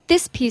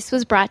This piece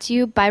was brought to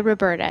you by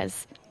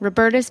Roberta's,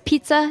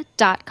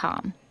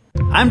 robertaspizza.com.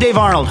 I'm Dave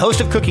Arnold,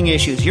 host of Cooking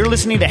Issues. You're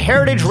listening to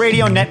Heritage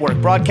Radio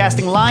Network,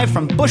 broadcasting live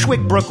from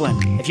Bushwick,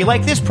 Brooklyn. If you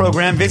like this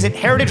program, visit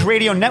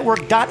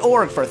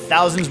heritageradionetwork.org for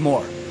thousands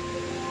more.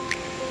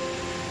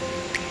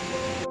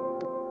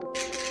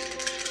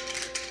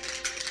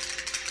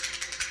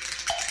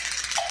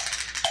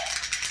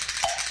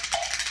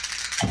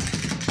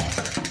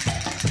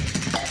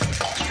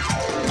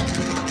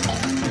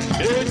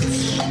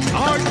 It's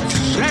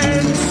Arts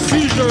and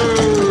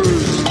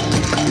Seizures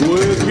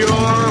with your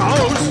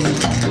host,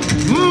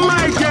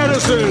 Mike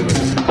Edison.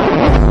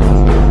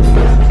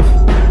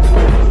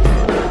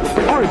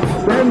 Arts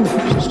and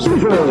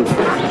Seizures.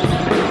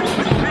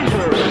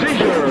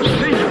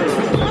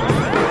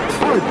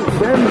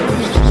 Arts and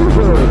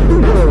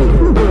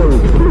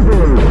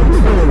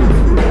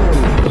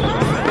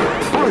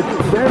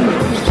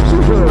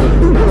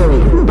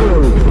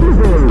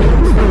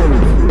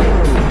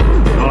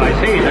Oh, I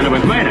see. Then it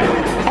was made.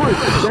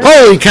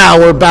 Holy cow,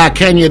 we're back.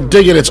 Can you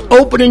dig it? It's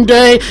opening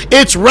day.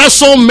 It's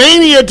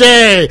WrestleMania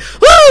Day.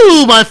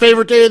 Woo! My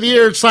favorite day of the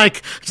year. It's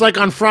like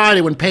on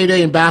Friday when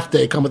Payday and Bath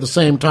Day come at the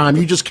same time.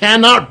 You just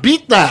cannot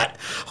beat that.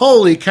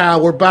 Holy cow,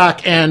 we're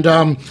back.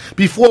 And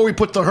before we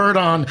put the herd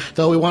on,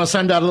 though, we want to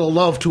send out a little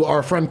love to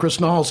our friend Chris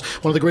Knowles,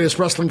 one of the greatest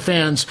wrestling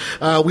fans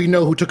we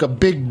know, who took a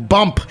big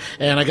bump.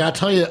 And I got to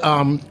tell you,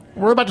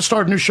 we're about to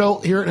start a new show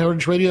here at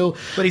Heritage Radio.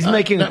 But he's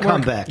making Network. a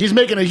comeback. He's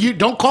making a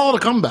don't call it a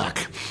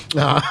comeback.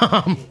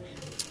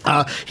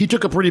 He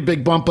took a pretty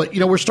big bump, but,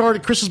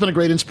 Chris has been a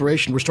great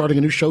inspiration. We're starting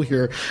a new show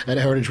here at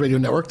Heritage Radio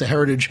Network, the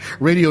Heritage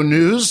Radio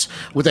News,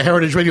 with the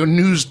Heritage Radio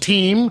News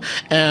team.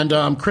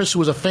 And Chris,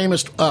 who is a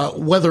famous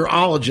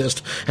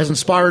weatherologist, has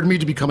inspired me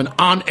to become an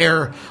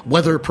on-air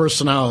weather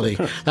personality.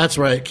 That's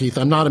right, Keith.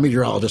 I'm not a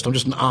meteorologist. I'm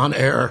just an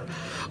on-air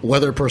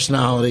weather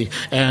personality.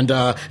 And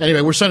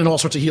anyway, we're sending all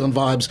sorts of healing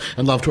vibes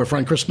and love to our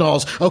friend Chris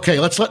Knowles. Okay,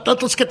 let's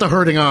get the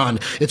herding on.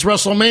 It's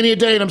WrestleMania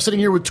Day, and I'm sitting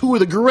here with two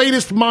of the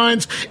greatest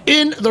minds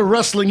in the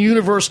wrestling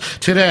universe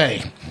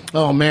today.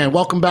 Oh, man.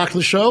 Welcome back to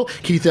the show,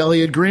 Keith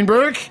Elliott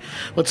Greenberg.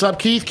 What's up,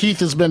 Keith? Keith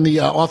has been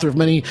the author of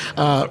many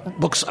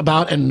books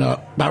about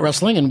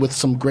wrestling and with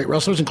some great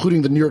wrestlers,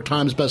 including the New York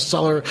Times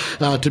bestseller,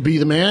 To Be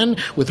the Man,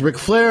 with Ric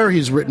Flair.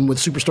 He's written with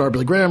superstar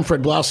Billy Graham,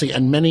 Fred Blassie,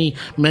 and many,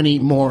 many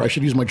more. I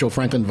should use my Joe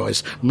Franklin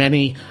voice.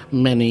 Many,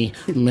 many,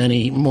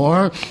 many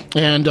more.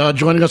 And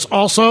joining us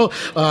also,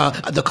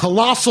 the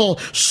colossal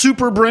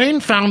super brain,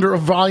 founder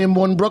of Volume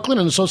 1 Brooklyn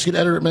and associate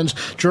editor at Men's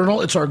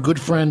Journal. It's our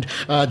good friend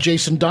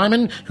Jason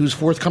Diamond, whose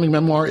forthcoming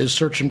memoir is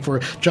Searching for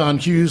John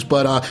Hughes.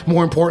 But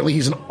more importantly,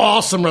 he's an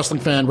awesome wrestling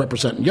fan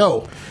representing.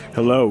 Yo.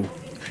 Hello.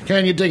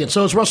 Can you dig it?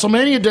 So it's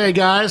WrestleMania Day,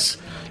 guys.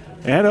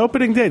 And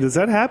opening day. Does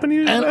that happen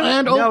usually?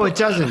 No, it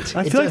doesn't.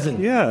 I It feel doesn't.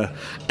 Like, yeah.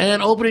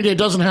 And opening day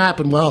doesn't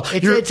happen. Well,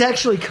 It's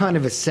actually kind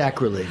of a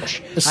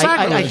sacrilege. A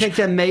sacrilege. I think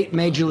that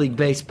Major League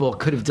Baseball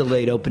could have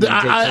delayed opening day.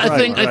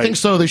 I think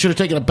so. They should have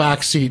taken a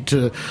back seat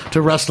to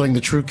wrestling,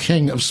 the true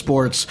king of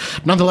sports.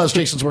 Nonetheless,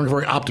 Jason's wearing a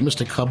very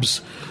optimistic Cubs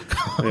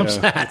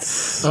hat.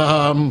 It's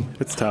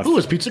tough. Ooh,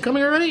 is pizza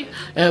coming already?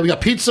 We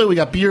got pizza, we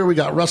got beer, we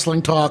got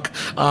wrestling talk.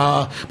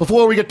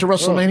 Before we get to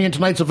WrestleMania and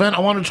tonight's event,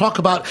 I want to talk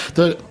about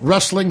the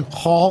Wrestling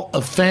Hall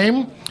of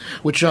Fame,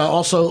 which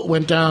also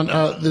went down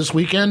this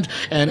weekend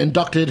and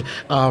inducted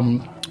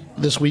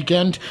this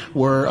weekend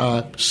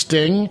were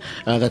Sting,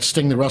 that's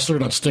Sting the wrestler,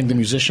 not Sting the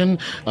musician.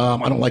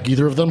 I don't like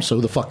either of them, so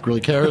who the fuck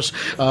really cares?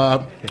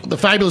 The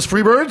Fabulous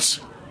Freebirds.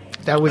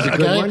 That was a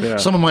good one. Yeah.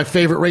 Some of my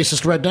favorite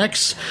racist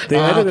rednecks. They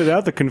edited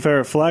out the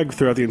Confederate flag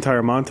throughout the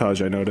entire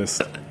montage, I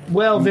noticed.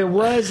 Well, there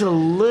was a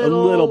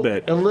little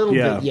bit.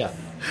 Yeah.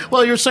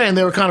 Well, you're saying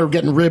they were kind of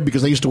getting ribbed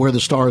because they used to wear the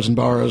stars and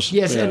bars.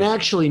 Yes, and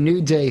actually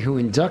New Day, who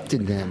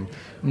inducted them,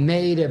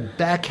 made a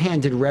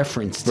backhanded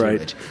reference to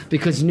it.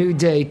 Because New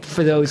Day,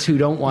 for those who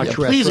don't watch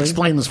wrestling... Please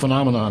explain this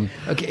phenomenon.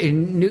 Okay,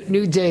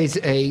 New Day's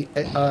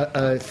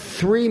a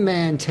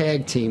three-man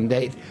tag team.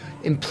 They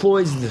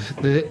employs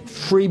the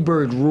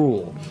Freebird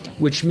rule,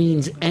 which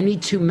means any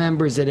two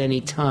members at any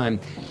time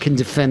can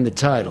defend the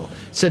title.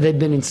 So they've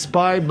been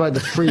inspired by the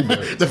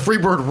Freebird. The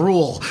Freebird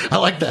rule. I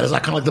like that. Is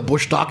that kind of like the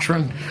Bush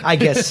Doctrine? I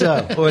guess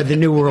so. Or the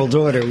New World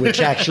Order, which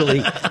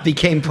actually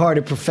became part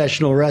of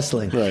professional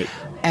wrestling. Right.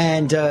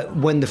 And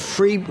when the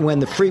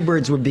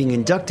Freebirds were being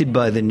inducted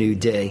by the New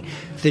Day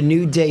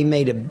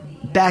made a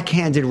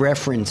backhanded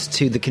reference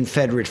to the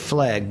Confederate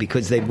flag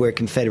because they'd wear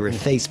Confederate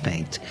face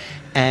paint.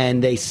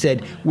 And they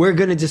said, we're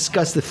going to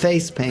discuss the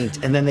face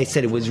paint. And then they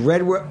said it was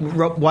red,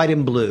 white,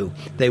 and blue.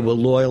 They were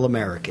loyal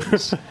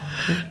Americans.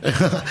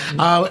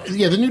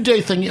 The New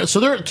Day thing.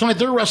 So tonight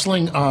they're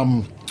wrestling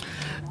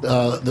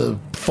the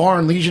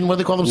Foreign Legion, what do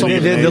they call themselves?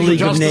 The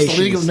League of Nations.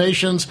 The League of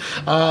Nations.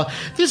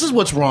 This is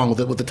what's wrong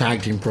with the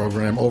tag team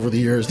program over the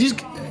years. These,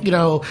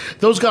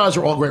 those guys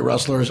are all great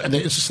wrestlers, and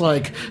it's just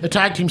like a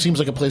tag team seems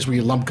like a place where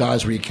you lump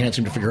guys where you can't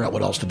seem to figure out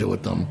what else to do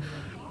with them.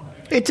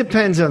 It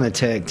depends on the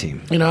tag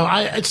team. You know,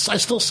 I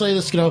still say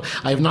this. You know,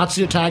 I have not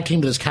seen a tag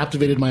team that has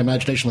captivated my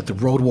imagination like the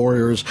Road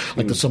Warriors,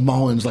 like the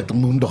Samoans, like the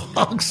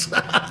Moondogs.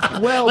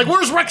 Well, like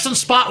where's Rex and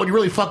Spot when you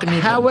really fucking need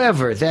them?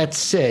 However, that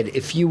said,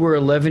 if you were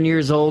 11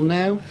 years old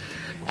now,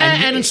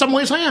 And in some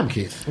ways I am,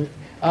 Keith.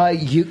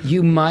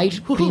 you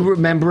might be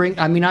remembering.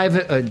 I mean, I have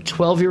a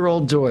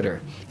 12-year-old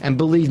daughter, and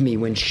believe me,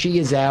 when she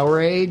is our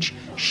age,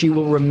 she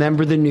will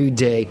remember the New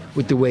Day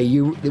with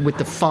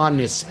the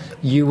fondness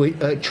you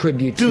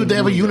attribute. Dude, to they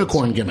have a New Day.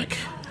 unicorn gimmick.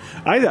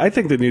 I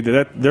think the New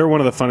Day, they're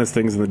one of the funnest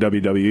things in the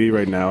WWE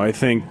right now. I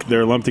think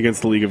they're lumped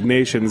against the League of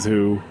Nations,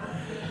 who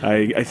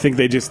I think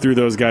they just threw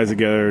those guys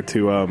together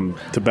to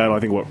battle.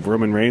 I think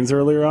Roman Reigns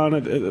earlier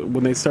on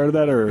when they started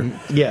that, or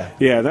yeah.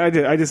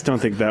 I just don't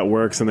think that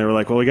works. And they were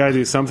like, well, we got to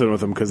do something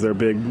with them because they're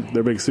big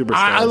superstars.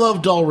 I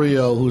love Del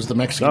Rio, who's the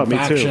Mexican me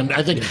too. faction.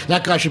 I think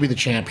that guy should be the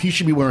champ. He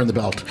should be wearing the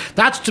belt.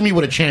 That's to me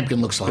what a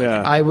champion looks like.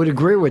 Yeah. I would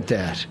agree with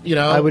that. You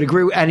know? I would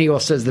agree, and he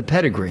also has the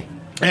pedigree.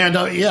 And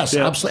yes,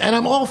 absolutely. And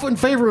I'm all in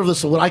favor of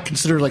this. What I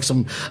consider like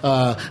some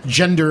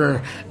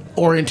gender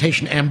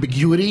orientation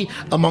ambiguity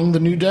among the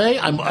New Day.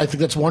 I think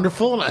that's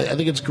wonderful. And I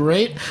think it's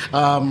great.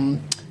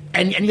 And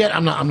yet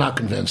I'm not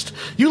convinced.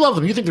 You love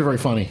them. You think they're very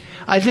funny.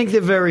 I think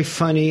they're very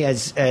funny.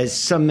 As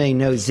some may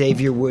know,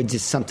 Xavier Woods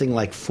is something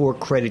like 4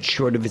 credits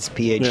short of his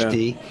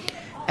PhD. Yeah.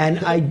 And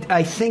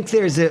I think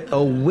there's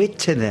a wit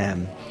to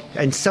them.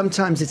 And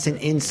sometimes it's an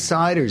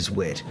insider's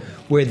wit,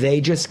 where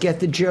they just get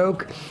the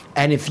joke.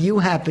 And if you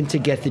happen to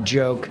get the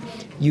joke,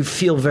 you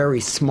feel very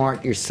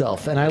smart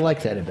yourself. And I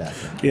like that about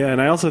them. Yeah,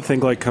 and I also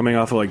think like coming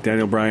off of like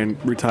Daniel Bryan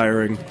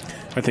retiring,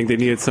 I think they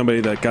needed somebody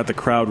that got the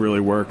crowd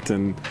really worked,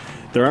 and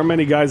there aren't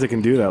many guys that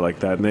can do that like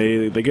that. And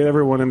they get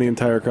everyone in the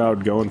entire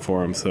crowd going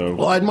for them. So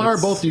well, I admire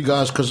both of you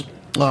guys because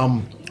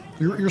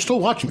you're still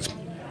watching this.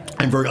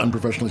 I'm very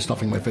unprofessionally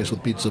stuffing my face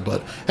with pizza,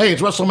 but hey,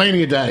 it's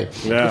WrestleMania Day.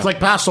 Yeah. It's like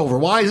Passover.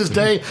 Why is this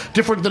day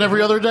different than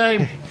every other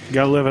day? You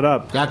got to live it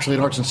up. Actually, at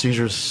Hearts and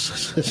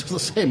Seizures, it's the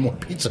same. More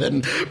pizza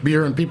and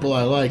beer and people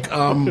I like.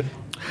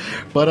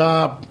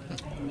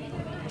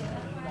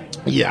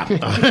 Yeah.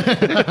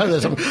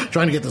 I'm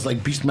trying to get this like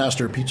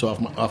Beastmaster pizza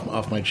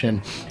off my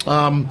chin.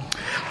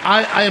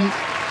 I am.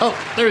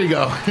 Oh, there you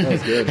go.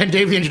 And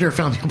Dave the engineer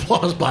found the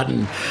applause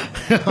button.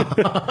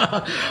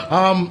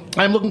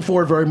 I'm looking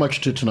forward very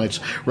much to tonight's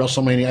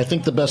WrestleMania. I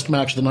think the best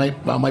match of the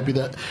night might be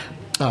the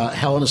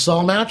Hell in a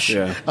Cell match.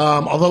 Yeah.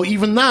 Although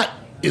even that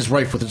is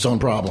rife with its own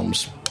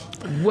problems.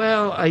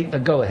 Well,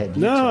 go ahead.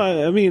 No,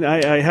 I mean,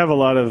 I have a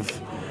lot of...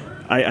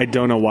 I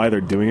don't know why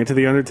they're doing it to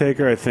The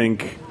Undertaker. I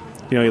think...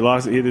 You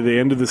know, they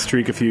ended the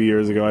streak a few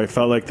years ago. I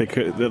felt like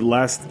the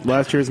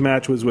last year's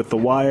match was with the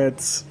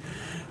Wyatts.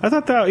 I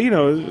thought that,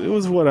 it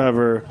was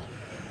whatever.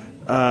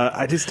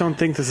 I just don't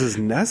think this is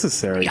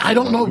necessary. I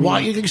don't know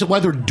why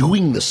they're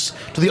doing this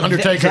to the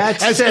Undertaker.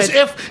 As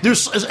if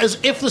this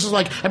is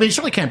like. I mean, you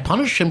certainly can't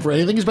punish him for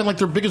anything. He's been like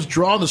their biggest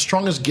draw, the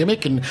strongest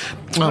gimmick, and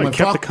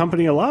kept the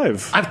company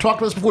alive. I've talked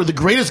about this before. The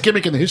greatest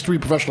gimmick in the history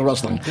of professional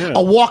wrestling: Yeah.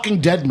 a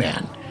walking dead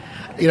man.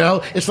 You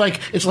know, it's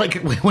like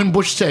when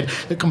Bush said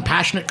the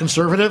compassionate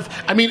conservative.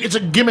 I mean, it's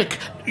a gimmick,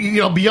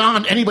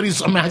 beyond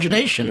anybody's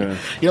imagination.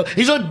 Yeah.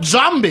 He's a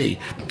zombie.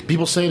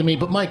 People say to me,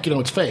 "But Mike,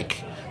 it's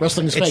fake.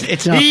 Wrestling is fake."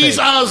 It's not He's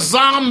fake. a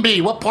zombie.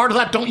 What part of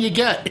that don't you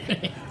get?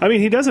 I mean,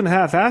 he doesn't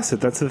half-ass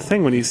it. That's the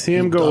thing. When you see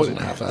him go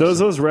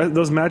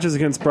those matches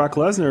against Brock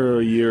Lesnar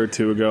a year or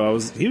two ago,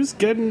 he was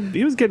getting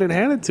it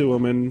handed to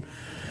him, and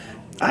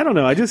I don't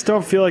know. I just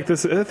don't feel like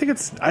this.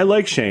 I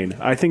like Shane.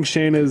 I think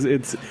Shane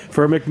it's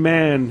for a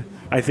McMahon.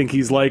 I think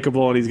he's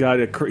likable and he's got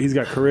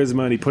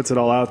charisma and he puts it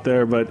all out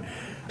there. But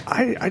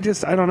I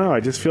don't know.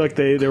 I just feel like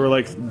they were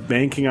like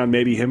banking on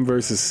maybe him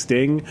versus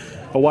Sting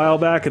a while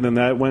back, and then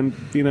that went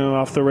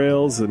off the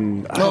rails.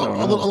 And I don't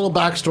know. A little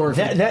backstory.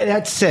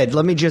 That said,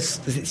 let me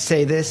just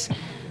say this.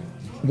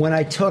 When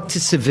I talk to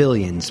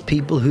civilians,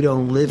 people who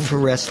don't live for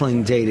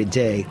wrestling day to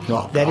day,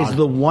 that is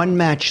the one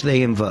match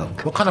they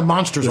invoke. What kind of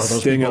monsters The are those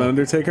Sting people? and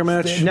Undertaker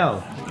match?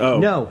 No. Oh.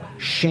 No.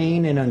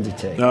 Shane and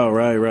Undertaker. Oh,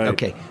 right.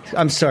 Okay.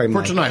 I'm sorry, For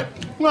Mike. tonight.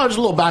 Well, just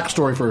a little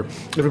backstory for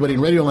everybody in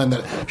Radioland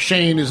that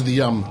Shane is the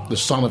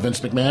son of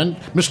Vince McMahon,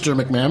 Mr.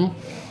 McMahon,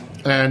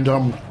 and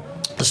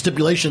the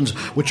stipulations,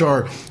 which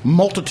are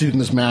multitude in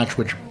this match,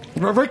 which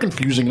are very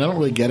confusing, and I don't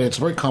really get it. It's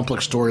a very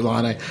complex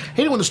storyline. I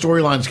hate it when the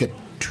storylines get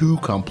too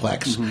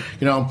complex.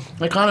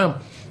 I kind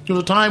of... There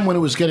was a time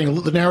when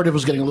the narrative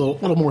was getting a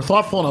little more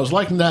thoughtful, and I was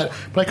liking that,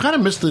 but I kind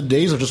of miss the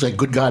days of just like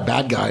good guy,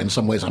 bad guy in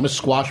some ways. I miss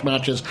squash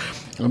matches.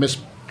 I miss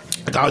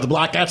the guy with the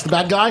black hat's the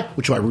bad guy,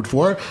 which I root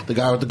for. The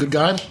guy with the good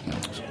guy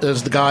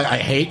is the guy I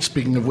hate,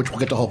 speaking of which we'll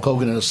get to Hulk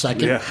Hogan in a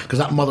second, because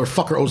that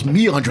motherfucker owes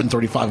me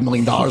 $135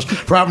 million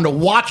for having to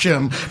watch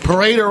him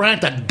parade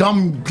around that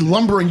dumb,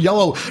 lumbering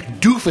yellow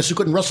doofus who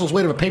couldn't wrestle his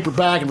way to a paper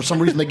bag, and for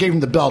some reason they gave him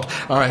the belt.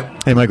 All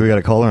right. Hey, Mike, we got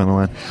a caller on the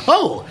line.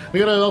 Oh, we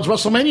got it's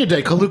WrestleMania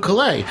Day, Kalu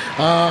Kalei.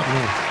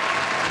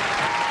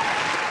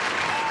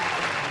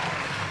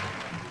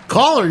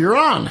 Caller, you're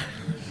on.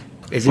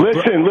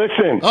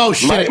 Listen. Oh,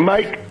 shit.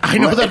 Mike. I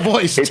know that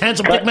voice. It's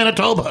Handsome Dick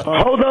Manitoba.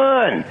 Hold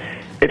on.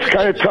 it's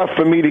kind of tough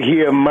for me to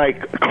hear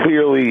Mike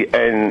clearly,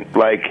 and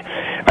like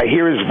I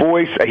hear his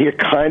voice, I hear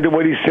kind of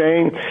what he's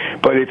saying,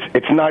 but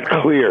it's not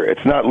clear.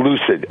 It's not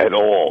lucid at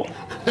all.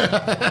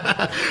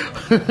 That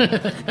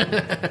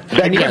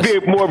could be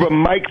more of a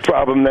mic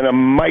problem than a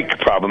mic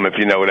problem, if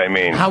you know what I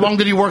mean. How long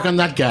did you work on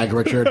that gag,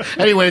 Richard?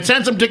 Anyway, it's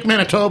Handsome Dick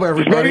Manitoba,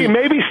 everybody.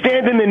 Maybe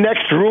stand in the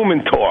next room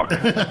and talk.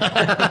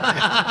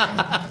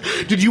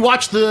 Did you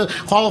watch the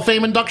Hall of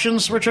Fame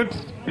inductions, Richard?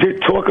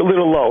 Talk a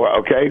little lower,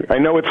 okay? I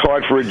know it's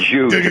hard for a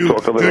Jew to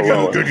talk a little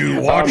lower. Did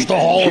you watch the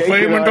Hall of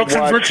Fame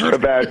inductions, Richard?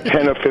 About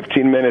 10 or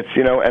 15 minutes,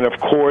 and of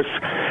course,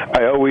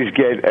 I always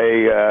get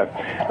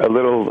a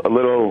little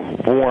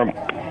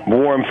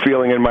warm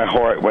feeling in my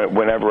heart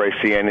whenever I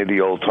see any of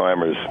the old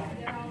timers.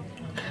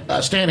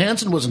 Stan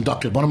Hansen was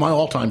inducted, one of my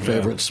all-time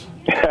favorites.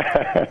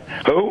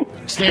 Who?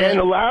 Stan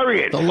the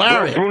Lariat. The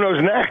Lariat.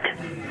 Bruno's neck.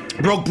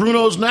 Broke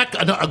Bruno's neck.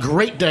 A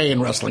great day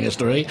in wrestling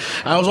history.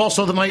 I was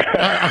also the night.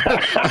 I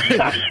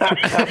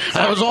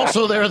was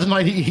also there the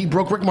night he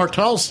broke Rick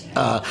Martel's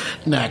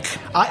neck.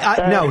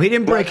 No, he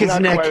didn't break his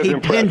neck. He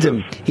pinned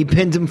him. He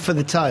pinned him for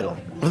the title.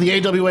 For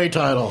the AWA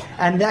title.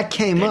 And that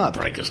came up.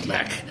 Break his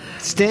neck.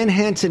 Stan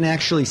Hansen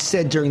actually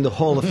said during the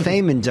Hall of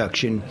Fame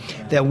induction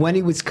that when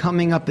he was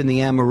coming up in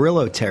the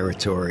Amarillo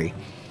territory,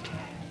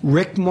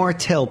 Rick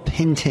Martel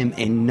pinned him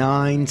in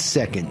 9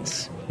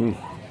 seconds.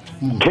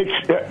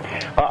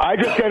 I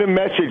just got a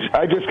message.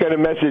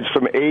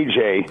 From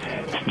AJ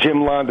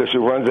Jim Londas,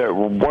 who runs that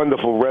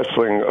wonderful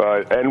wrestling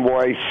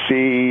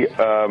NYC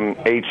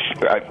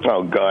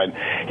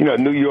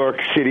New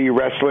York City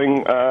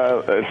wrestling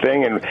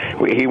thing, and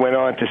he went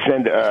on to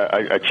send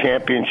a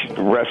champion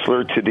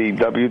wrestler to the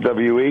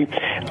WWE.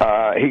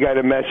 He got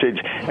a message,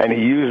 and he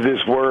used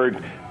this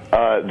word.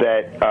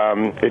 That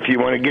if you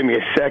want to give me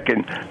a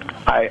second,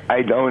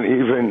 I don't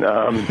even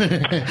give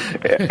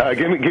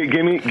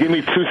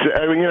me 2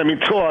 seconds.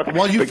 Talk.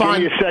 Well, give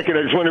me a second.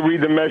 I just want to read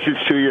the message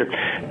to you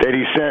that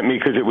he sent me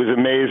because it was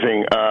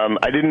amazing.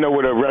 I didn't know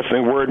what a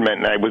wrestling word meant,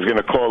 and I was going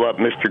to call up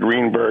Mr.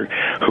 Greenberg,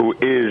 who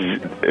is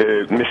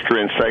Mr.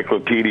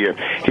 Encyclopedia.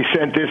 He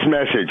sent this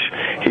message.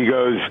 He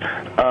goes,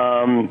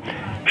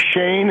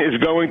 Shane is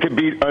going to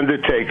beat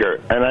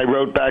Undertaker, and I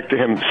wrote back to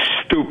him,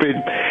 stupid,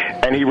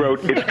 and he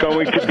wrote, it's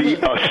going to be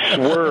a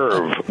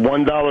swerve,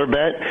 $1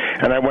 bet,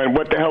 and I went,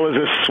 what the hell is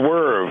a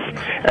swerve?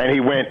 And he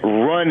went,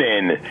 run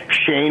in,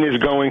 Shane is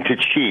going to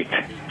cheat.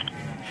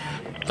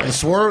 The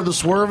swerve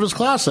is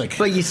classic.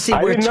 But you see,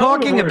 we're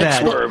talking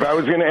about swerve. I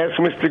was going to ask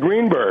Mr.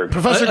 Greenberg.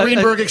 Professor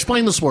Greenberg,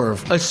 explain the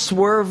swerve. A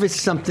swerve is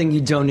something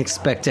you don't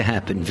expect to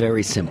happen,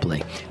 very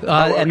simply.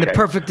 And the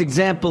perfect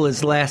example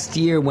is last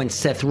year when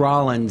Seth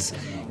Rollins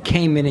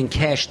came in and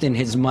cashed in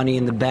his Money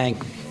in the Bank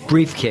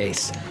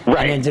briefcase and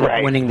ended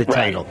up winning the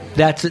title.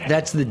 That's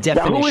the definition.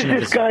 Now, who is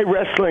this guy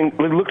wrestling?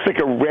 It looks like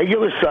a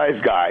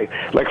regular-sized guy.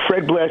 Like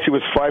Fred Blassie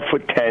was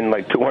 5'10",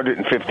 like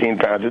 215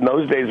 pounds. In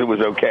those days, it was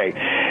okay.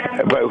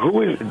 But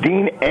who is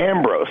Dean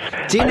Ambrose?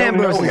 Dean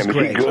Ambrose is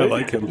great. I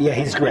like him. Yeah,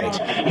 he's great.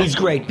 He's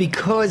great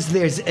because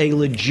there's a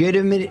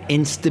legitimate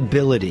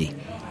instability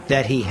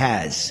that he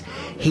has.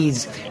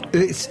 He's,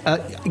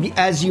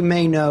 as you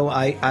may know,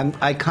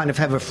 I kind of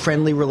have a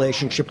friendly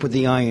relationship with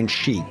the Iron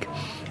Sheik.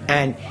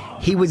 And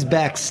he was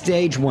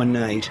backstage one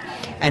night,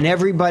 and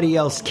everybody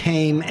else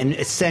came and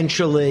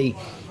essentially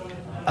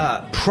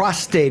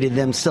prostrated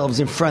themselves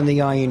in front of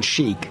the Iron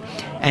Sheik.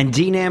 And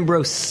Dean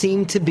Ambrose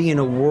seemed to be in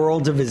a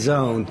world of his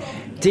own,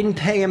 didn't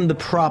pay him the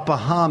proper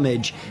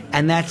homage,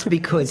 and that's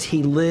because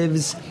he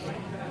lives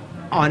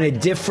on a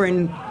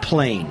different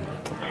plane.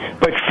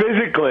 But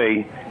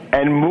physically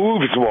and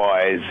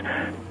moves-wise,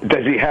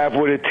 does he have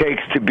what it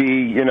takes to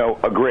be,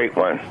 a great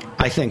one?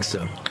 I think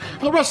so.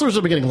 Well, wrestlers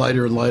have been getting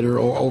lighter and lighter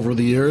over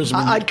the years.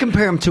 I'd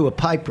compare him to a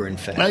Piper, in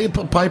fact.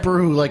 Piper,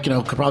 who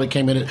probably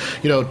came in at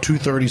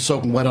 230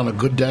 soaking wet on a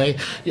good day.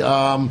 It's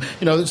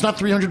not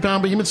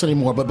 300-pound behemoths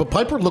anymore. But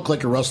Piper looked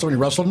like a wrestler, and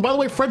he wrestled. And by the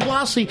way, Fred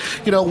Blassie,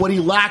 what he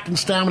lacked in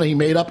stamina, he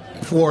made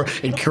up for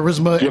in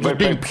charisma and just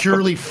being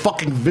purely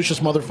fucking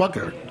vicious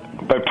motherfucker.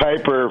 But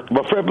Piper,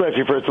 Fred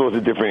Blassie, first of all, is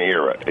a different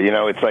era.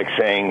 It's like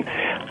saying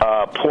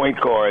point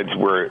guards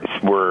were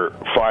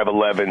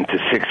 5'11" to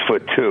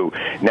 6'2".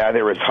 Now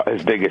they're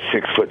as big as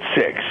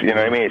 6'6". You know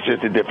what I mean? It's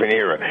just a different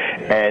era.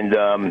 And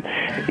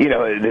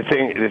the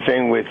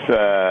thing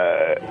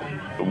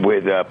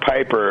with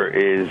Piper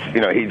is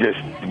he just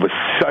was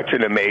such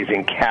an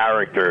amazing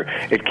character.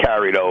 It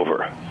carried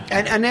over.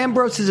 And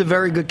Ambrose is a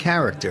very good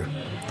character.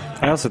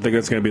 I also think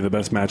that's going to be the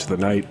best match of the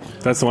night.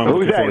 That's the one.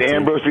 Who's that?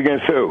 Ambrose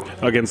against who?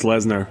 Against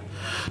Lesnar.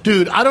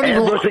 Dude, I don't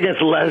even. Ambrose against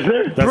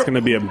Lesnar? That's going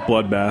to be a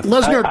bloodbath.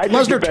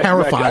 Lesnar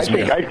terrifies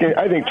me.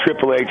 I think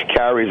Triple H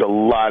carries a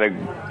lot of.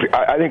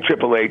 I think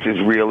Triple H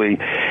is really,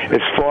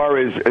 as far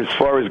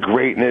as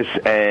greatness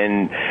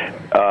and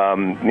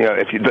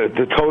if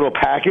the total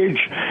package,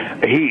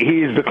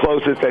 he is the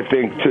closest, I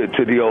think,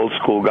 to the old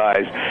school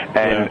guys.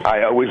 And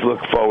I always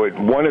look forward.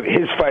 One of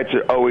his fights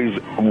are always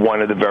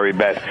one of the very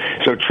best.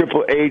 So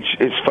Triple H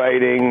is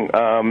fighting.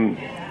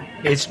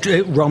 It's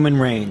Roman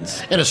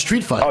Reigns. In a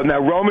street fight. Oh, now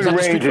Roman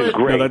Reigns is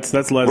great. No, that's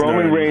Lesnar.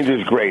 Roman Reigns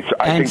is great. So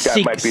I think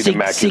that might be the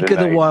match Seek of the of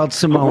the night. Wild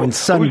Samoan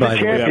son, Who's by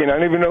the the way. champion? I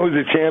don't even know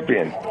who's the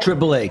champion.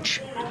 Triple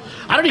H.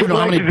 I don't even know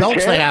how many Triple H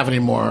is the belts they champ? have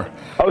anymore.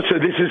 Oh, so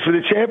this is for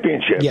the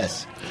championship?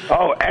 Yes.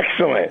 Oh,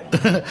 excellent.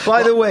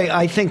 By the way,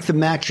 I think the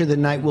match of the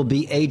night will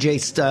be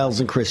AJ Styles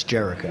and Chris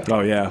Jericho.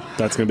 Oh yeah,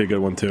 that's gonna be a good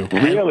one too.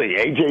 Really?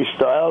 AJ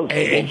Styles?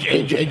 AJ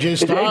Is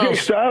AJ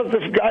Styles the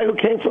guy who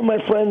came from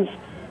my friends?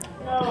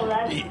 No,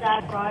 that's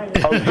Zack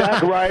Ryder. Oh,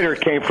 Zack Ryder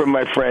came from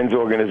my friend's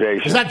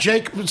organization. Is that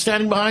Jake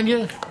standing behind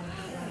you?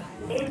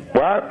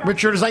 What?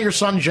 Richard, is that your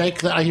son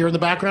Jake that I hear in the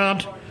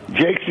background?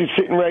 Jake's just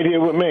sitting right here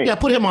with me. Yeah,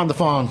 put him on the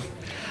phone.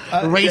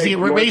 Raise Jake, the you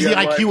want to get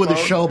IQ of the my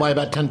phone? show by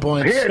about 10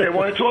 points. Here, they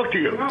want to talk to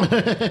you.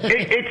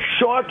 It's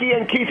Sharky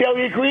and Keith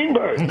Elliott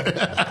Greenberg.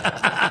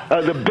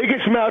 The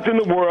biggest mouth in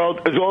the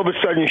world is all of a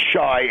sudden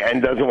shy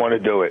and doesn't want to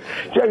do it.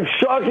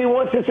 Sharky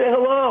wants to say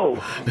hello.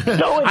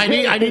 No, I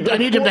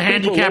need him to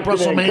handicap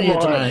WrestleMania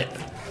tonight.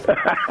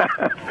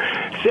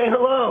 Say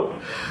hello.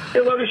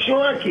 Hello to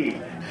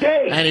Sharky.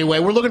 Jake. Anyway,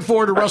 we're looking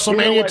forward to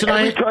WrestleMania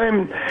tonight. Every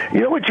time,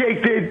 you know what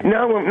Jake did?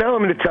 Now I'm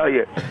going to tell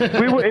you.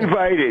 We were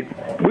invited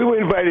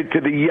to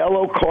the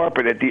yellow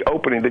carpet at the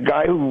opening. The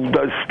guy who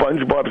does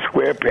SpongeBob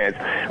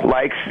SquarePants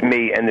likes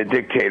me and the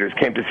Dictators,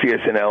 came to see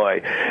us in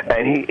L.A.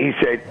 And he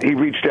said, he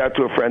reached out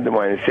to a friend of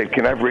mine and said,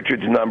 can I have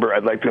Richard's number?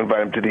 I'd like to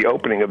invite him to the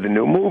opening of the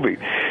new movie.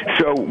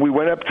 So we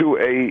went up to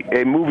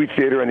a movie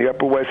theater on the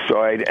Upper West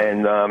Side,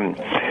 and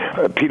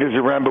Peter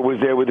Zaremba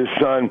was there with his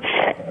son.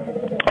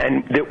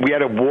 And we had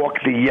to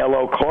walk the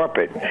yellow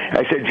carpet.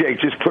 I said, Jake,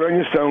 just put on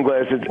your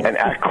sunglasses and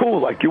act cool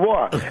like you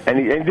are. And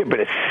he did. But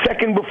a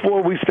second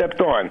before we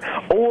stepped on,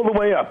 all the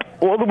way up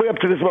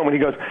to this moment, he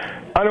goes,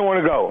 I don't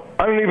want to go.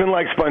 I don't even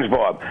like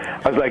SpongeBob.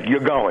 I was like,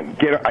 you're going.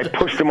 I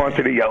pushed him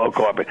onto the yellow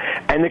carpet.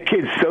 And the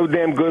kid's so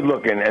damn good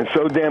looking and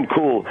so damn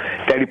cool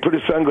that he put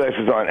his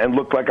sunglasses on and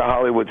looked like a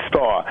Hollywood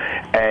star.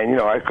 And,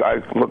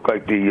 I look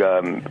like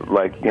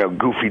the,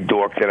 goofy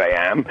dork that I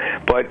am.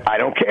 But I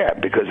don't care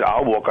because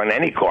I'll walk on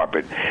any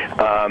carpet. So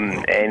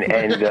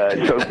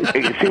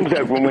it seems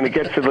that when it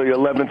gets to the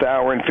 11th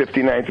hour and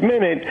 59th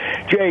minute,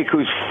 Jake,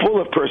 who's full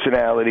of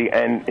personality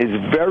and is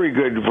very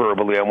good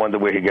verbally, I wonder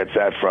where he gets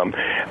that from,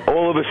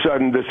 all of a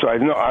sudden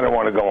decides, no, I don't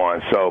want to go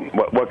on. So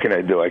what can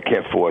I do? I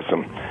can't force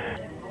him.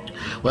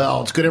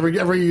 Well, it's good every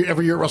year at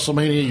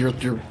WrestleMania. You're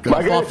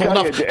thoughtful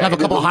enough to have a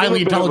couple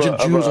highly intelligent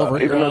Jews over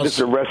here. Even though this is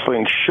a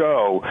wrestling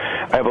show,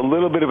 I have a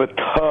little bit of a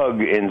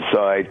tug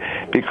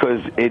inside because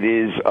it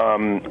is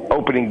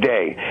opening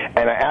day,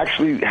 and I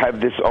actually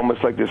have this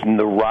almost like this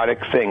neurotic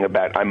thing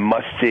about I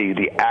must see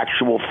the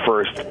actual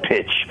first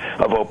pitch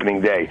of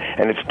opening day,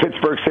 and it's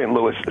Pittsburgh St.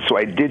 Louis. So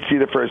I did see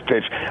the first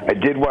pitch. I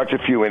did watch a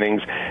few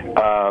innings,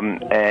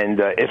 and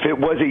if it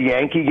was a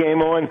Yankee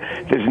game on,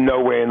 there's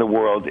no way in the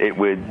world it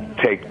would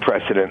take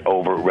precedent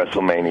over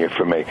WrestleMania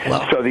for me.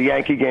 Well, so the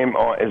Yankee game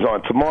is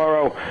on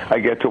tomorrow. I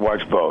get to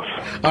watch both.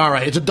 All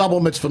right. It's a double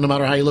mitzvah no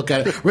matter how you look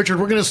at it. Richard,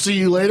 we're going to see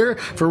you later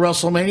for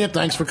WrestleMania.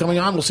 Thanks for coming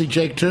on. We'll see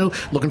Jake, too.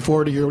 Looking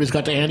forward to hearing what he's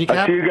got to handicap.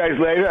 I'll see you guys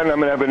later, and I'm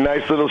going to have a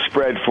nice little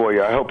spread for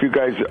you. I hope you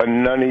guys,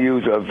 none of you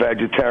are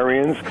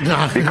vegetarians,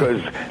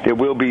 because there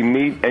will be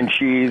meat and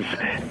cheese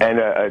and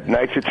a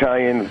nice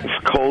Italian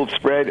cold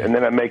spread, and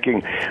then I'm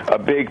making a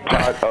big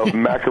pot of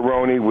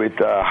macaroni with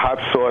hot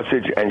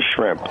sausage and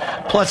shrimp.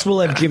 Plus, we'll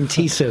have Jim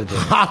Tiso there.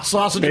 Hot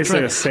sausage and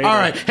shrimp. All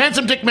right.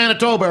 Handsome Dick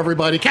Manitoba,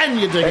 everybody. Can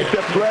you dig it? It's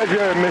a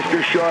pleasure,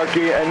 Mr.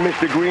 Sharkey and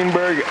Mr.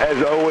 Greenberg.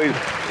 As always,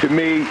 to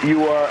me,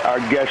 you are our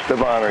guest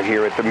of honor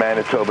here at the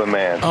Manitoba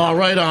Man.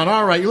 Right on.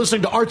 All right. You're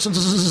listening to Arts and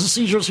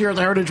Seizures here at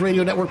the Heritage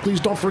Radio Network. Please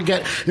don't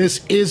forget,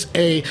 this is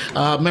a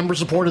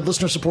member-supported,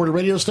 listener-supported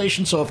radio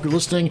station. So if you're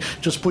listening,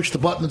 just push the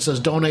button that says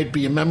donate,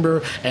 be a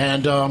member,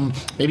 and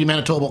maybe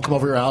Manitoba will come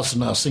over your house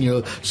and sing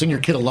your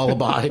kid a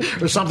lullaby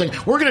or something.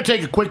 We're going to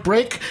take a quick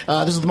break.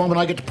 This is the moment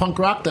I get to punk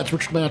rock. That's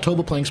Richard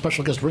Manitoba playing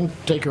special guest ring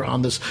taker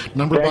on this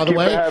number, by the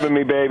way. Thank you for having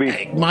me,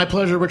 baby. My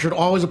pleasure, Richard.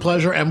 Always a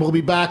pleasure. And we'll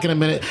be back in a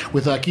minute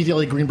with Keith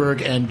Elliott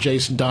Greenberg and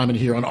Jason Diamond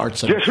here on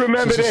Arts and Just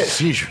remember this.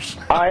 Seizures.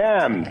 I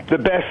am the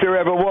best there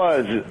ever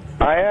was.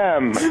 I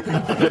am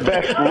the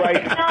best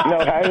right...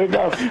 No, how do you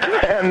go?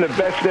 I am the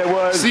best there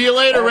was. See you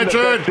later, Richard.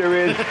 The best there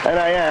is, and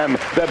I am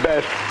the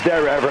best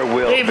there ever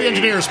will Dave, be. the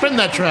engineer, spin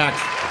that track.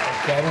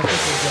 Okay, I don't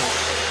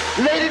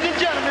think Ladies and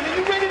gentlemen, are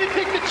you ready to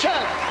take the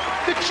challenge?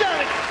 The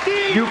challenge.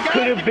 You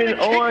could have been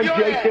on,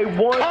 Jake. They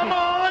want Come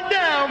on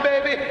down,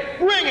 baby.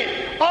 Bring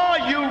it. Are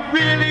you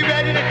really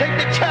ready to take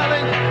the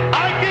challenge?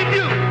 I give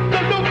you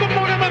the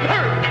locomotive of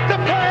hurt, the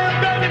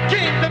fire-banded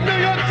kings of New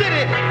York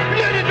City.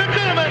 Ladies and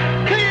gentlemen,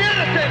 the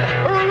innocent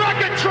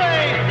rocket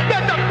train.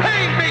 Let the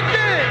pain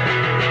begin.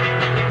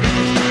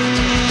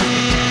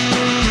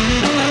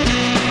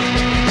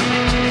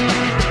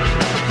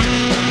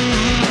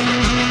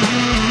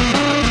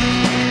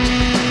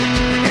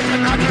 It's a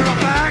natural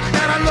fact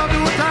that I love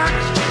to attack.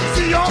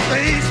 See your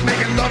face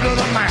making love to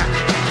the mat.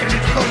 And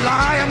it's no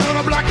lie, I'm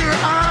gonna block your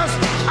eyes.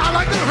 I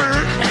like to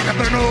hurt and I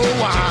don't know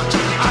why. I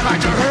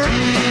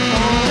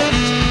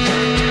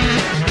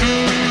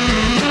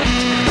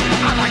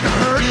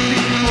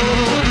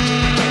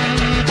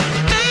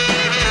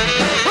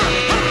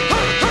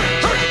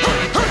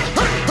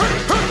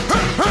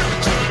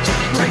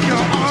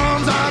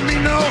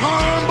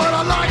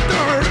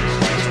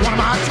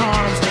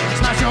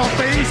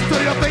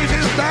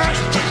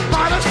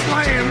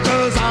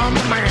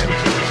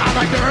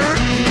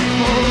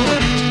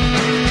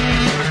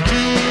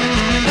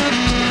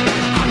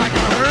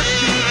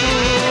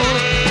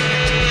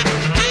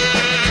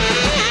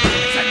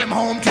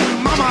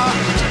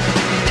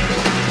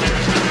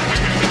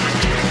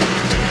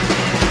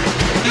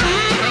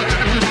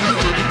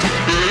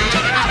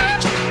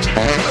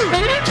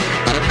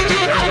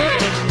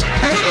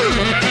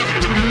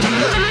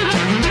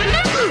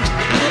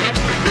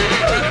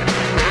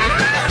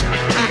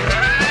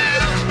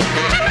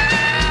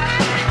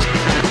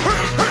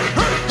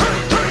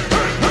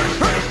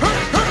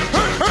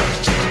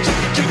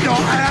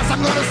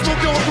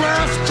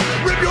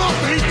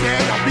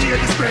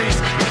the space.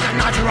 It's a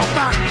natural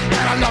fact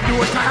that I love to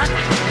attack.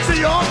 See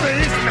your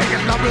face,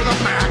 making love to the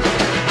Mac.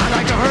 I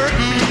like to hurt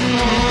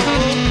people.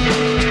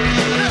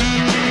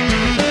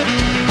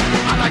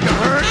 I like to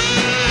hurt.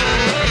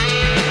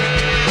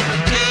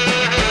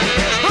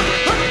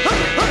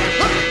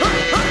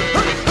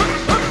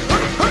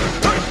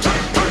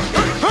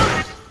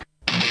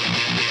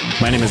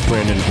 My name is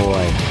Brandon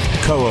Hoy,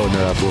 co-owner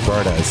of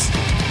Roberta's,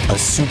 a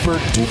super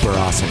duper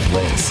awesome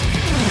place.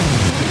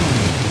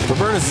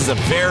 Roberta's is a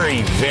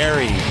very,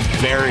 very,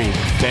 very,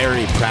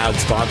 very proud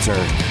sponsor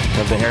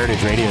of the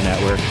Heritage Radio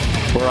Network.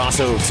 We're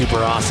also super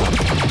awesome.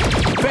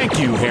 Thank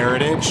you,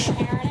 Heritage.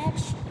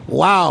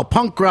 Wow,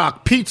 punk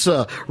rock,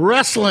 pizza,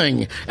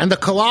 wrestling, and the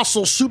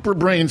colossal super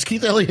brains,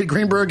 Keith Elliott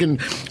Greenberg and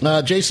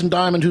Jason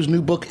Diamond, whose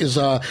new book is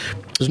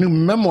his new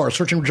memoir,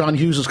 Searching for John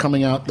Hughes, is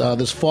coming out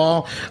this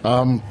fall.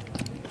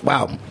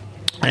 Wow.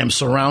 I am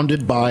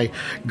surrounded by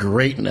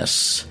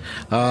greatness.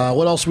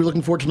 What else are we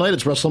looking for tonight?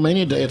 It's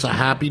WrestleMania Day. It's a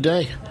happy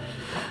day.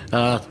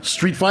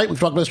 Street fight. We've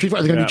talked about street fight.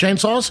 Are there going to be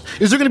chainsaws?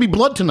 Is there going to be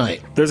blood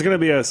tonight? There's going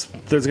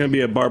to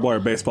be a barbed wire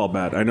baseball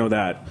bat. I know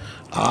that.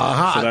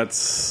 So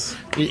that's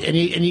and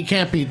you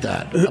can't beat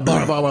that. A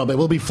barbed wire bat.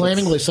 Will be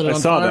flaming. Will they set it on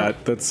fire? I saw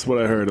that. That's what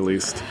I heard, at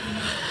least.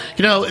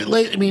 You know,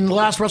 I mean, the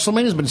last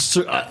WrestleMania has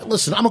been.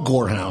 Listen, I'm a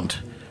gore hound.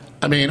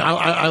 I mean,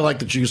 I like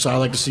the juice. I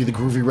like to see the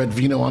groovy red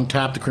vino on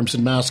tap, the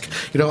crimson mask.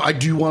 You know, I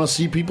do want to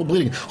see people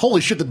bleeding.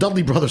 Holy shit, the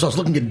Dudley brothers. I was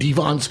looking at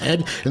Devon's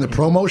head in the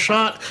promo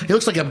shot. He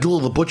looks like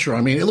Abdullah the Butcher. I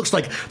mean, it looks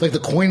like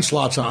the coin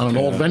slots on an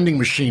old vending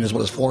machine is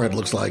what his forehead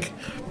looks like.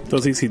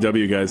 Those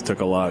ECW guys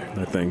took a lot,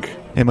 I think.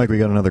 Hey, Mike, we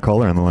got another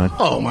caller on the line.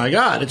 Oh, my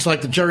God. It's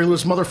like the Jerry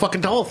Lewis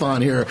motherfucking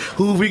telethon here.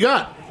 Who have we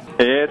got?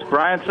 It's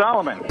Brian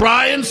Solomon.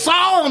 Brian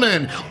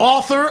Solomon,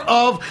 author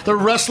of the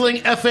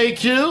Wrestling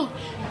FAQ.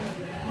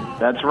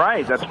 That's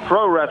right. That's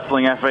Pro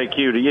Wrestling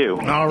FAQ to you.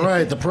 All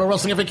right, the Pro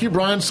Wrestling FAQ,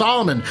 Brian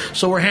Solomon.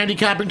 So we're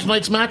handicapping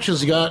tonight's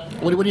matches. You got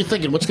what are you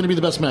thinking? What's going to be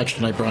the best match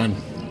tonight, Brian?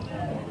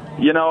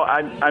 You know,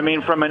 I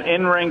mean, from an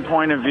in-ring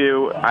point of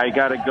view, I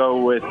got to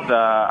go with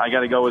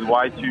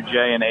Y2J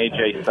and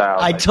AJ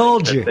Styles. I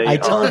told you.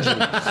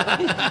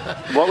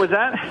 What was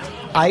that?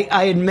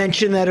 I had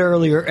mentioned that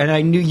earlier, and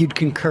I knew you'd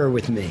concur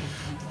with me.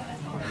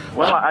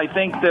 Well, I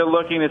think they're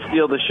looking to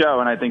steal the show,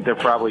 and I think they're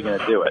probably going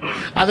to do it.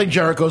 I think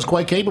Jericho's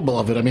quite capable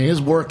of it. I mean,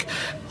 his work.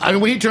 I mean,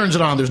 when he turns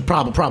it on, there's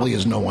probably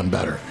is no one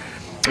better.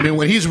 I mean,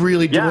 when he's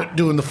really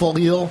doing the full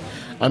heel,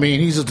 I mean,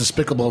 he's as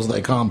despicable as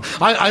they come.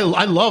 I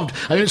loved.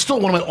 I mean, it's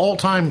still one of my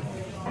all-time.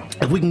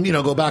 If we can,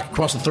 go back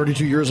across the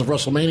 32 years of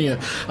WrestleMania,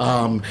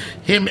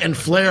 him and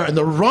Flair and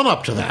the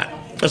run-up to that.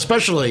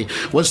 Especially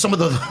was some of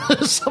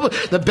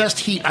the best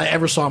heat I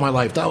ever saw in my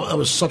life. That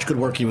was such good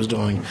work he was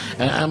doing,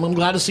 and I'm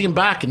glad to see him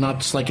back and not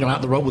just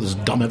out the road with his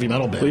dumb heavy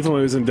metal band. Even when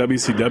he was in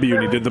WCW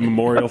and he did the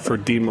memorial for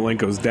Dean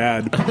Malenko's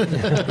dad,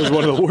 it was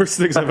one of the worst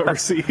things I've ever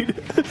seen.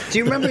 Do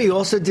you remember he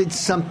also did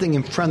something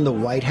in front of the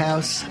White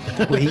House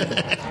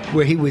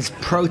where he was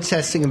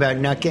protesting about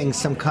not getting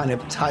some kind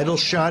of title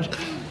shot?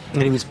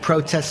 And he was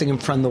protesting in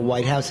front of the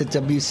White House at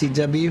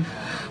WCW?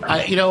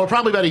 We're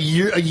probably about a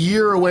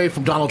year away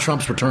from Donald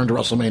Trump's return to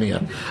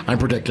WrestleMania, I'm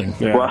predicting.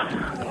 Yeah. Well,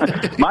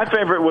 my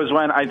favorite was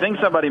when, I think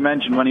somebody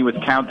mentioned when he was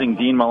counting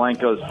Dean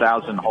Malenko's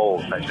 1,000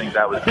 holes. I think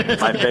that was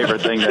my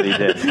favorite thing that he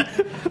did.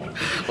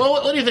 Well,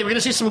 what do you think? We're going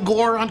to see some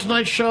gore on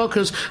tonight's show?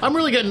 Because I'm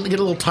really getting a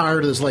little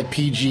tired of this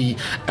PG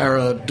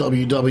era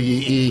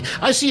WWE.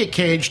 I see a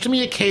cage. To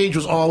me, a cage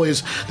was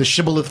always the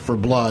shibboleth for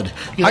blood.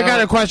 I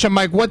got a question,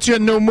 Mike. What's your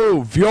new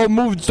move? Your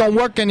moves don't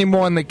work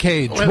anymore in the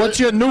cage. What's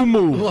your new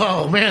move?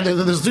 Oh, man,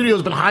 the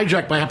studio's been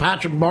hijacked by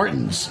Patrick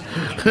Martins.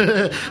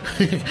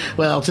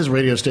 Well, it's his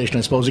radio station.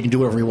 I suppose he can do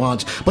whatever he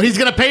wants. But he's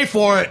going to pay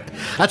for it.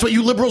 That's what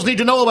you liberals need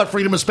to know about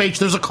freedom of speech.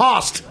 There's a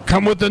cost.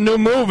 Come with the new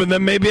move, and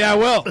then maybe I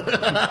will.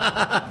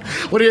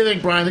 What do you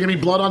think, Brian? There's going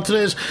to be blood on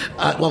today's?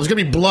 There's going to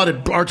be blood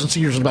at Arts and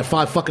Seniors in about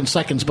 5 fucking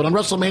seconds. But on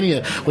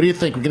WrestleMania, what do you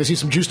think? We're going to see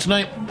some juice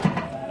tonight?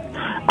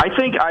 I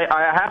think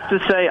I have to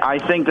say I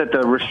think that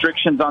the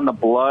restrictions on the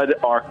blood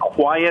are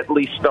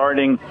quietly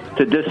starting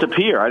to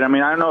disappear. I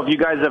mean, I don't know if you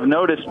guys have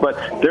noticed, but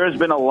there has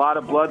been a lot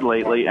of blood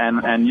lately,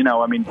 and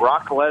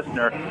Brock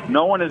Lesnar.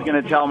 No one is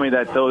going to tell me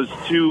that those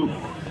two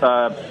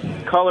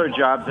color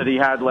jobs that he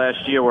had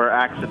last year were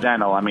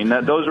accidental. I mean,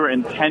 those were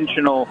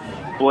intentional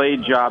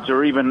blade jobs,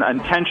 or even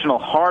intentional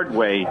hard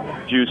way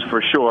juice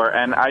for sure.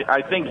 And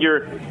I think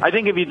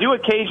if you do a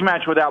cage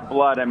match without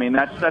blood, I mean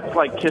that's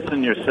like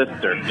kissing your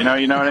sister. You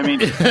know what I mean?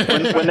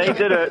 when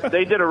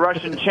they did a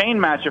Russian chain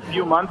match a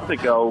few months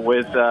ago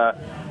with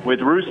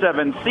Rusev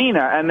and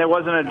Cena, and there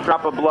wasn't a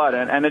drop of blood,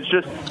 and it's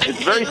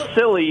very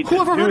silly to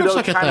do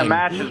those kind of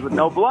matches with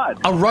no blood.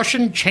 A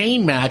Russian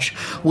chain match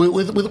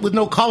with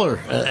no color,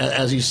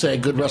 as you say,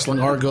 good wrestling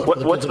argot.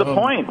 What's the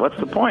point? What's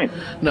the point?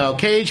 No,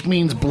 cage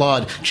means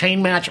blood.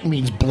 Chain match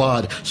means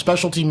blood.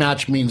 Specialty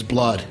match means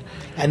blood.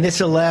 And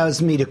this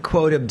allows me to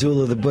quote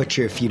Abdullah the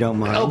Butcher, if you don't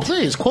mind. Oh,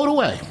 please, quote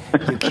away.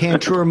 You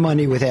can't draw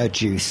money without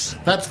juice.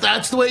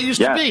 That's the way it used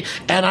to be.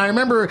 And I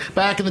remember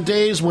back in the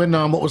days when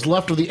what was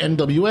left of the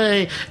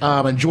NWA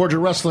and Georgia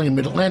Wrestling and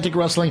Mid-Atlantic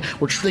Wrestling,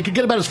 which they could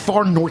get about as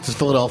far north as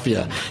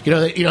Philadelphia.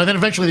 Then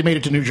eventually they made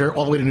it to New Jersey,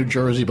 all the way to New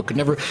Jersey, but could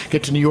never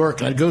get to New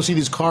York. And I'd go see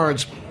these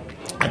cards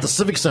at the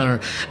Civic Center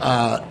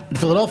in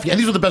Philadelphia, and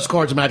these were the best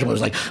cards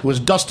imaginable. It was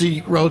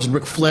Dusty Rhodes and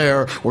Ric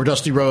Flair, or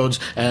Dusty Rhodes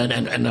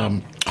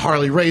and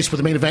Harley Race for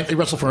the main event. They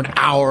wrestled for an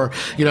hour.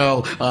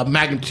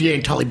 Magnum TA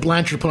and Tully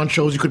Blanchard put on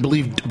shows. You couldn't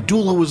believe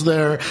Dula was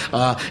there.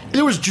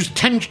 There was just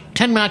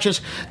 10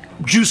 matches.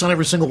 Juice on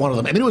every single one of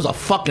them. I mean, it was a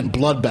fucking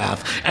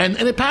bloodbath. And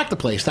it packed the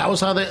place. That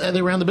was how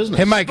they ran the business.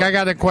 Hey, Mike, I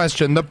got a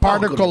question. The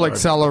particle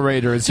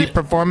accelerator, is he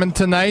performing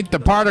tonight? The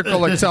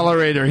particle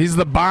accelerator, he's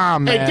the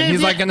bomb, man. Hey, Dave,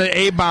 he's like an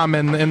A-bomb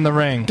in the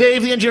ring.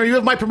 Dave, the engineer, you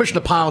have my permission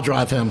to pile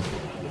drive him.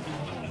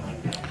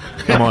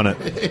 I'm on it.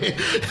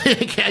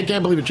 I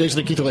can't believe it. Jason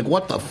and Keith are like,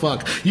 what the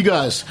fuck? You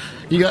guys.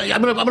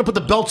 I'm gonna put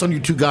the belts on you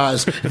two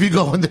guys if you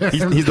go in there.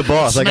 He's the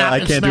boss. I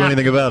can't do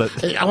anything about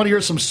it. I want to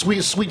hear some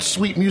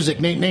sweet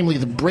music, namely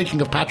the breaking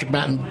of Patrick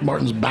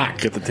Martin's back.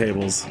 Get the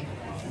tables.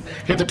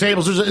 Hit the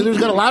tables. There's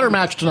got a ladder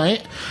match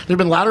tonight. There have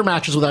been ladder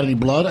matches without any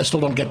blood. I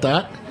still don't get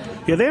that.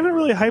 Yeah, they haven't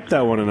really hyped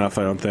that one enough,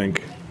 I don't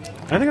think.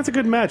 I think it's a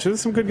good match. There's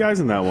some good guys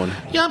in that one.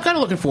 Yeah, I'm kind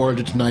of looking forward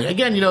to tonight.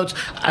 Again,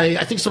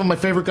 I think some of my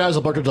favorite guys,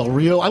 Alberto Del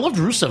Rio. I loved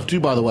Rusev, too,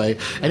 by the way.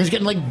 And he's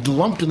getting,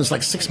 lumped in this,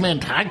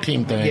 six-man tag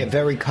team thing. Yeah,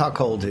 very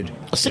cuckolded.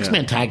 A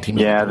six-man tag team.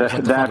 Yeah,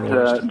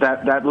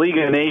 that League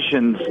of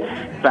Nations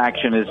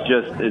faction is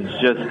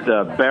just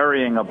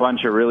burying a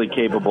bunch of really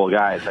capable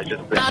guys. I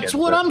just think that's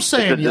what I'm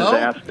saying, it's a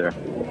disaster.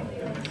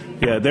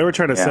 Yeah, they were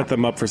trying to set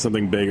them up for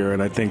something bigger,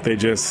 and I think they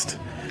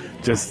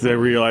they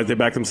realized they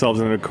backed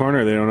themselves in a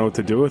corner. They don't know what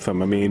to do with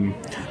them. I mean,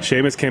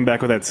 Sheamus came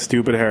back with that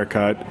stupid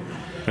haircut,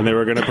 and they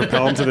were going to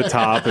propel him to the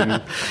top.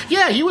 And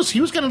yeah, he was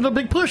getting a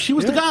big push. He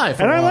was the guy.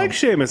 And I like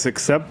Sheamus,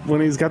 except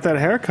when he's got that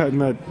haircut and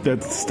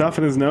that stuff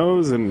in his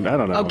nose, and I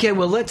don't know. Okay,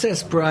 well, let's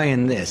ask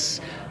Brian this.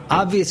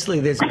 Obviously,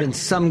 there's been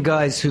some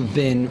guys who've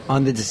been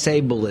on the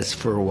disabled list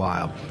for a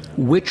while.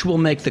 Which will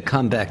make the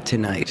comeback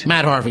tonight?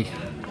 Matt Harvey.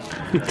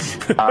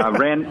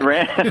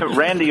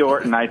 Randy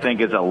Orton, I think,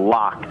 is a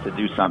lock to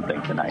do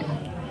something tonight.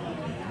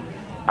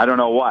 I don't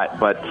know what,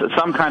 but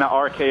some kind of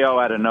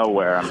RKO out of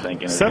nowhere, I'm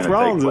thinking. Seth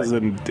Rollins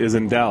is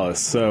in Dallas,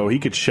 so he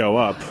could show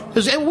up.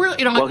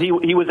 Well, he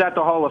was at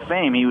the Hall of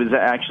Fame. He was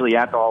actually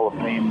at the Hall of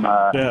Fame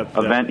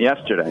event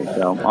yesterday,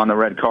 so on the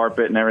red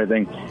carpet and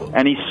everything.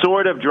 And he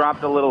sort of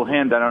dropped a little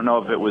hint. I don't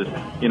know if it was,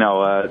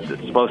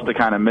 supposed to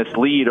kind of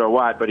mislead or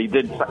what, but he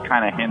did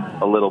kind of hint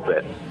a little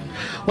bit.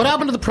 What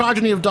happened to the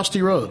progeny of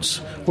Dusty Rhodes?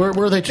 Where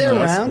are they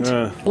tonight?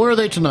 They're around. Where are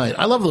they tonight?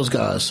 I love those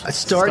guys.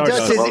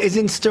 Stardust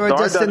isn't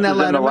Stardust in that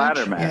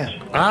ladder match?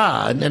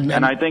 Yeah.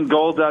 And I think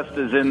Goldust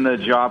is in the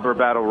Jobber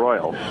Battle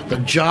Royal. The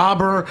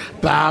Jobber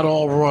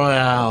Battle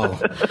Royale.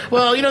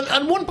 Well,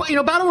 at one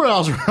point, Battle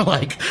Royales are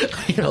like,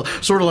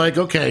 sort of like,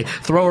 okay,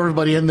 throw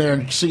everybody in there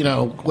and,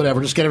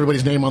 whatever, just get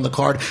everybody's name on the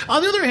card.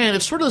 On the other hand,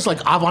 it's sort of this like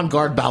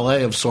avant-garde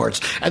ballet of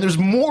sorts. And there's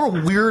more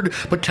weird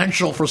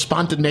potential for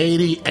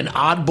spontaneity and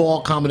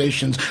oddball combinations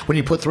when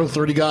you throw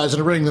 30 guys in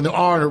a ring than there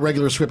are in a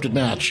regular scripted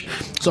match.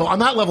 So on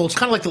that level, it's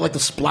kind of like the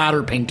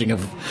splatter painting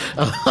of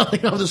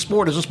the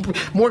sport. It's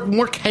just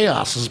more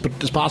chaos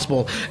as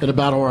possible in a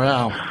battle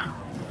royale.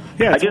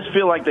 Yeah, I just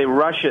feel like they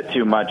rush it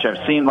too much.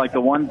 I've seen the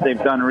ones they've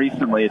done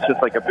recently. It's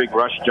just like a big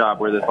rush job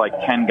where there's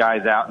 10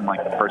 guys out in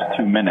the first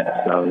 2 minutes.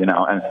 So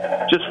and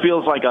it just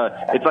feels like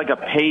it's like a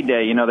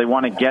payday. They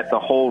want to get the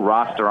whole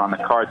roster on the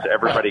card so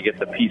everybody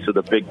gets a piece of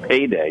the big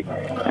payday,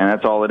 and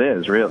that's all it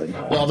is, really.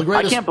 Well,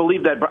 I can't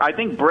believe that. I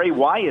think Bray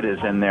Wyatt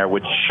is in there,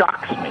 which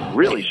shocks me.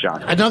 Really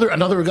shocks me.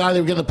 Another guy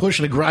they were getting the push,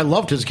 and I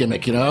loved his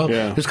gimmick.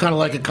 Yeah. It's kind of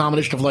like a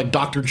combination of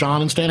Dr.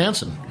 John and Stan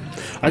Hansen.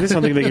 I just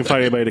don't think they can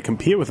find anybody to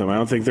compete with him. I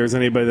don't think there's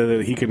anybody that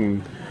he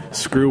can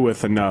screw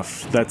with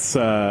enough. That's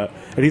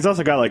and he's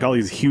also got all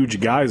these huge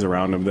guys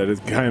around him that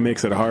it kind of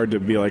makes it hard to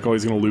be he's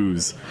going to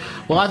lose.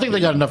 Well, I think they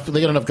got enough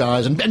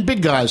guys and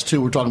big guys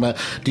too. We're talking about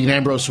Dean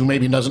Ambrose, who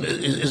maybe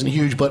isn't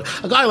huge, but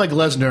a guy like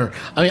Lesnar.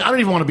 I mean, I don't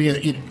even want to be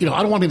I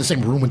don't want to be in the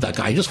same room with that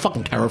guy. He just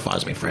fucking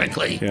terrifies me,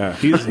 frankly. Yeah,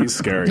 he's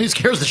scary. He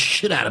scares the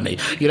shit out of me.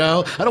 I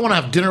don't want to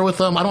have dinner with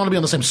him. I don't want to be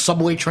on the same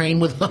subway train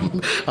with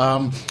him.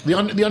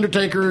 The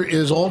Undertaker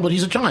is old, but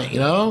he's a giant.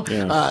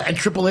 Yeah. And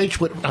Triple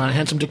H, what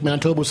Handsome Dick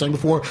Manitoba was saying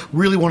before,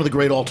 really one of the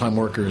great all-time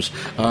workers.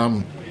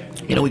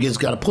 He's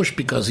got to push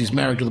because he's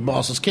married to the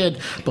boss's kid,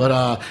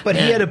 but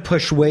he had to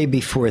push way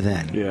before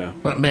then. Yeah,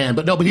 but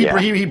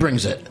he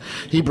brings it.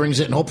 He brings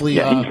it, and hopefully,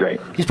 he's great.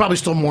 He's probably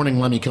still mourning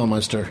Lemmy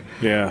Kilmister.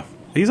 Yeah,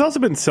 he's also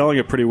been selling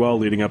it pretty well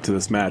leading up to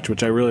this match,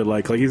 which I really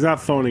like. He's not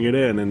phoning it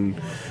in,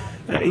 and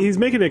he's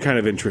making it kind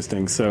of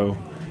interesting. So.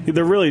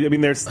 They're really,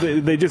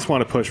 they just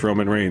want to push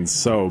Roman Reigns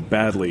so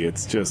badly.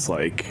 It's just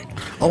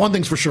one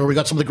thing's for sure, we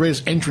got some of the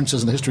greatest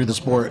entrances in the history of the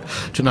sport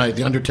tonight.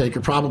 The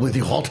Undertaker, probably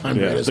the all-time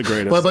greatest. The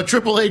greatest. But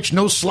Triple H,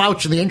 no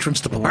slouch in the entrance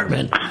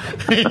department.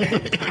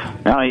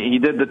 No, he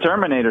did the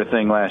Terminator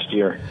thing last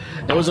year.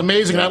 It was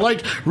amazing. And I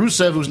liked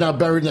Rusev, who's now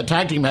buried in that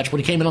tag team match, when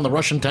he came in on the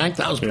Russian tank.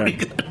 That was pretty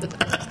good.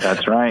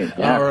 That's right.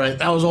 Yeah. All right,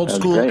 that was old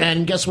school. Great.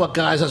 And guess what,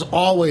 guys? As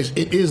always,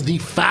 it is the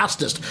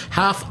fastest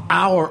half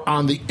hour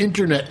on the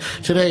internet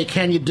today.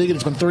 Can you dig it?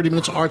 It's been 30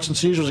 minutes of arts and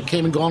seizures. It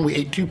came and gone. We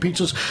ate 2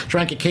 pizzas,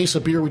 drank a case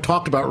of beer. We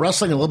talked about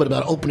wrestling and a little bit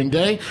about opening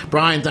day.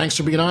 Brian, thanks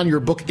for being on. Your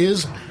book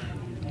is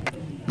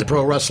The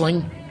Pro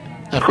Wrestling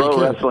FAQ.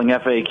 Pro Wrestling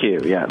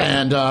FAQ, yeah.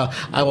 And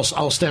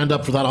I'll stand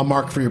up for that. I'll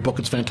mark for your book.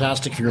 It's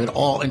fantastic. If you're at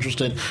all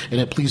interested in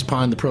it, please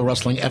find the Pro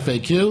Wrestling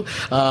FAQ.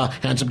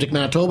 Handsome Dick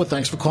Manitoba,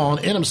 thanks for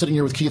calling in. I'm sitting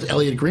here with Keith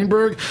Elliott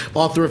Greenberg,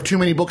 author of Too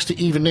Many Books to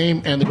Even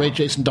Name, and the great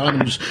Jason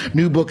Diamond, whose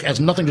new book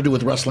has nothing to do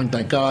with wrestling,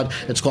 thank God.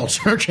 It's called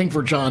Searching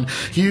for John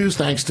Hughes.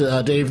 Thanks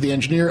to Dave the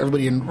engineer,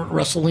 everybody in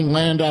wrestling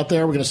land out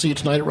there. We're going to see you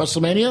tonight at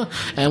WrestleMania.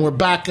 And we're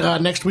back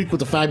next week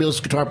with the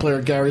fabulous guitar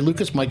player Gary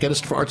Lucas, my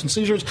guest for Arts and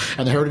Seizures,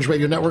 and the Heritage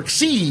Radio Network.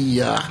 See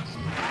ya!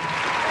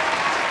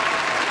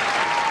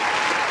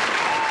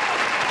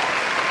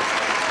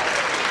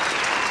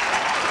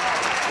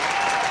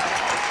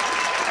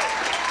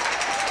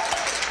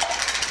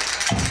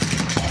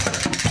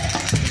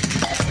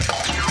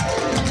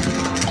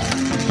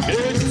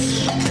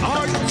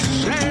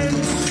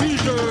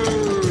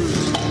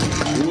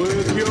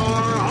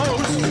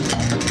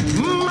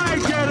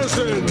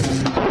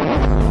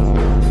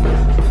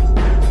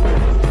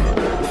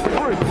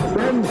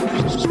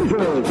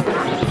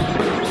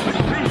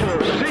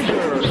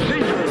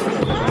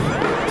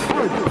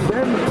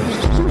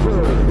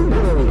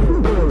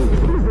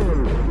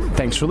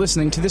 For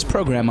listening to this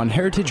program on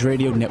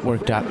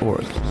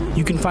heritageradionetwork.org.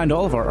 You can find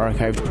all of our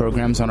archived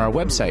programs on our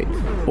website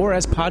or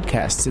as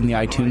podcasts in the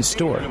iTunes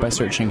Store by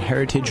searching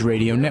Heritage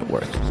Radio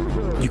Network.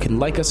 You can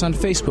like us on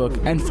Facebook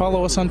and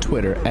follow us on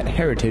Twitter at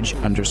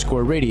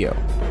 @heritage_radio.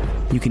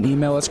 You can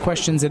email us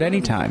questions at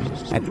any time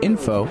at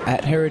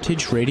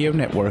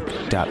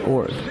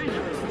info@heritageradionetwork.org.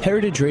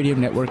 Heritage Radio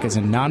Network is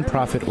a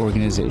non-profit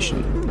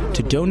organization.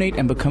 To donate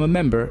and become a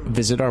member,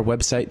 visit our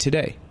website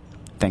today.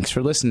 Thanks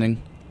for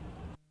listening.